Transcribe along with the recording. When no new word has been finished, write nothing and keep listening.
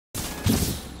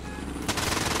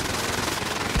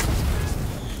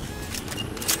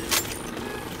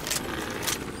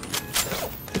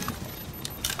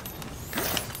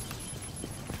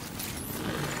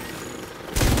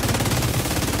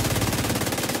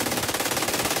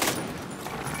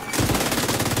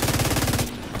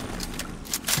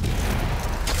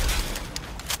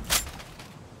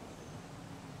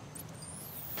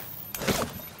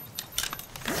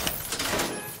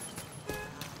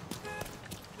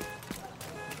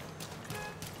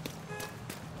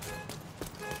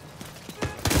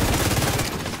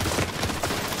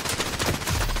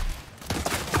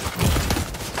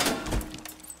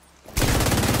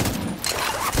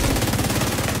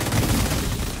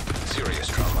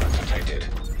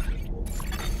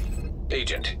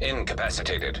Agent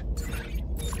incapacitated.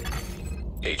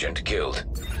 Agent killed.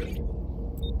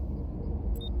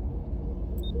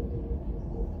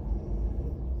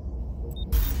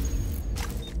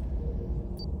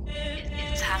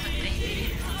 It's happened,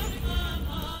 baby.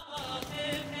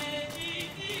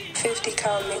 50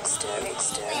 cal mixed in.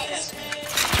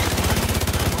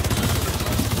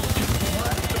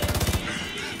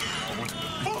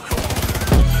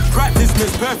 Practice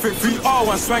makes perfect,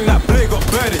 3R1, swang that blade, got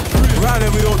birded. Round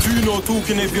here we don't do no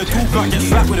talking, if you talk out, get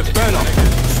slapped with a burner.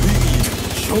 Sweetie,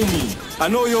 show me. I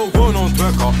know you're one on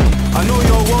twerker. I know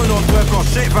you're one on twerker.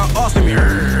 Shake that ass to me.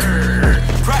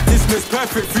 Practice makes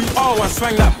perfect, 3R1,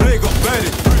 swang that blade, got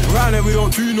birded. Round here we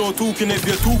don't do no talking, if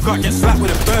you talk out, get slapped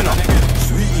with a burner.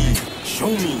 Sweetie,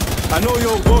 show me. I know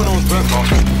you're one on twerker.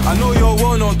 I know you're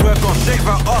one on twerker. Shake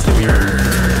that ass to me.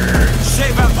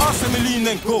 Shake that ass to me, lean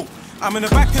then go. I'm in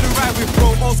the back of the ride with bro,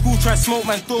 old school try smoke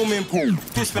man, throw me in pool.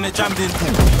 Fish finna jammed in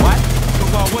pool. Why? Because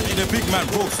I wanted a big man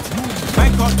roast. Man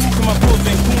can't talk in my bros,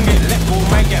 then cool get let go.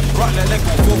 Man get brought let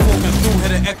go, 4-4 can still hear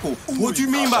the echo. What do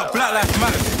you mean by Black Lives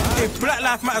Matter? If Black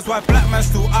Lives Matters, why black man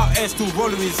still out here, still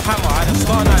rolling with his hammer? Had a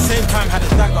star at the same time, had a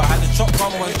dagger, had a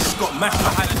shotgun when it just got mashed.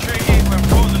 I had a tray aim when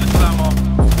bros in the slammer.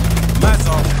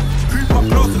 Mazza, creep up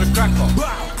close to the cracker.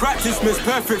 Practice makes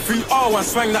perfect, 3R1,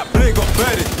 swang that blade, got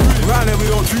birded. Round here we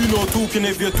don't do no talking,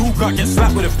 if you talk out, get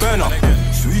slapped with a burner.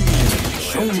 Sweetie,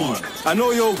 show me. I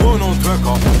know you're one on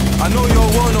twerker. I know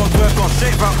you're one on twerker.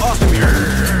 Shake that ass to me.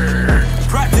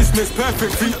 Practice makes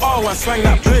perfect, 3R1, swang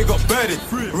that blade, got birded.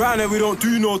 Round here we don't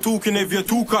do no talking, if you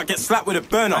talk out, get slapped with a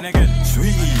burner.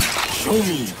 Sweetie, show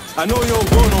me. I know you're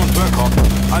one on twerker.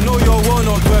 I know you're one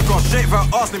on twerker. Shake that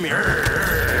ass to me.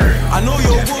 I know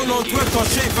you're one on twerker.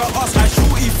 Shake that ass. I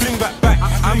shorty fling back.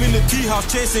 I'm in the tea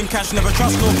house chasing cash, never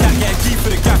trust no cat, get a key for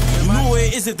the gap. You know what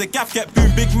it is if the gap get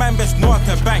boom, big man best know how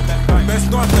to bank. Best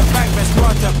know how to bank, best know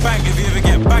how to bank. If you ever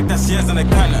get back, that's years in a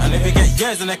can. And if you get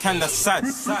years in a can, that's sad.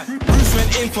 Bruce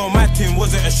went in for my team,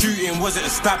 was it a shooting, was it a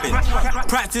stabbing?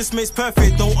 Practice makes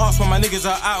perfect, don't ask when my niggas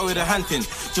are out with a hunting.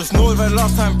 Just know the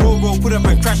last time bro put up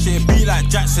and crash it, be like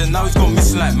Jackson, now he's gone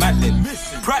missing like Madeline.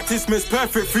 Practice makes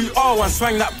perfect, 3R1,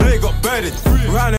 swang that blade, got birded.